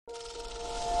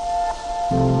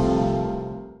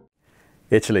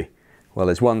Italy. Well,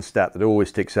 there's one stat that always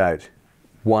sticks out.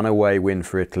 One away win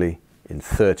for Italy in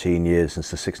 13 years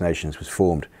since the Six Nations was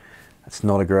formed. That's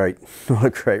not a great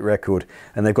record.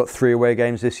 And they've got 3 away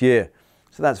games this year.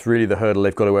 So that's really the hurdle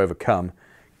they've got to overcome.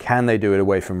 Can they do it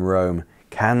away from Rome?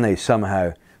 Can they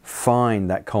somehow find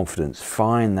that confidence,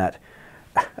 find that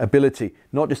ability,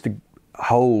 not just to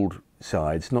hold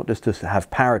sides, not just to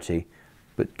have parity,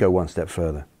 but go one step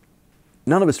further?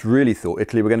 None of us really thought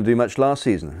Italy were going to do much last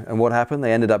season. And what happened?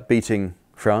 They ended up beating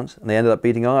France and they ended up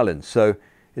beating Ireland. So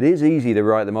it is easy to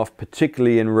write them off,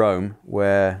 particularly in Rome,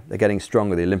 where they're getting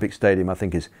stronger. The Olympic Stadium, I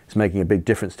think, is making a big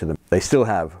difference to them. They still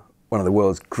have one of the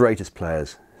world's greatest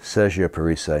players, Sergio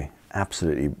Parise,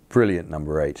 absolutely brilliant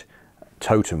number 8,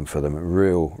 totem for them, a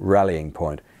real rallying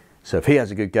point. So if he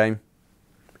has a good game,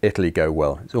 Italy go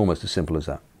well. It's almost as simple as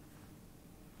that.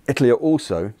 Italy are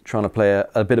also trying to play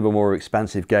a bit of a more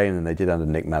expansive game than they did under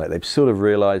Nick Mallet. They've sort of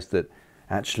realised that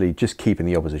actually just keeping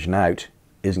the opposition out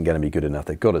isn't going to be good enough.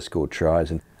 They've got to score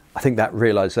tries, and I think that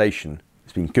realisation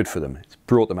has been good for them. It's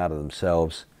brought them out of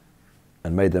themselves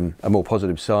and made them a more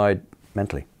positive side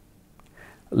mentally.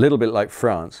 A little bit like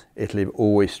France, Italy have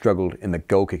always struggled in the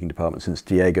goal-kicking department since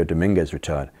Diego Dominguez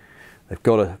retired. They've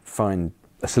got to find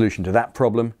a solution to that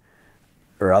problem.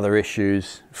 There are other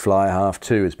issues. Fly half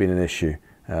too has been an issue.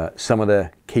 Some of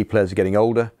their key players are getting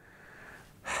older.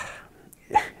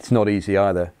 It's not easy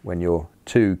either when your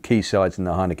 2 key sides in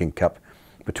the Heineken Cup,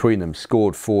 between them,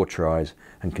 scored 4 tries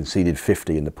and conceded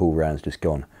 50 in the pool rounds just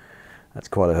gone. That's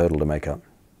quite a hurdle to make up.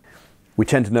 We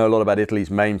tend to know a lot about Italy's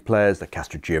main players, the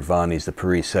Castrogiovannis, the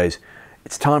Parises.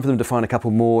 It's time for them to find a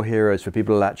couple more heroes for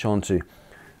people to latch onto.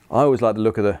 I always like the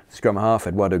look of the scrum half,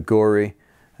 Eduardo Gori.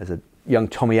 There's a young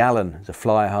Tommy Allen, as a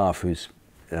fly half, whose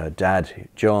dad,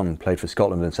 John, played for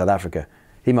Scotland and South Africa.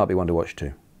 He might be one to watch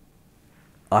too.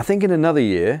 I think in another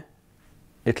year,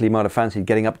 Italy might have fancied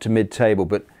getting up to mid-table,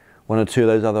 but 1 or 2 of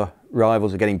those other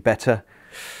rivals are getting better.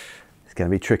 It's going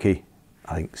to be tricky.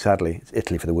 I think, sadly, it's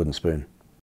Italy for the wooden spoon.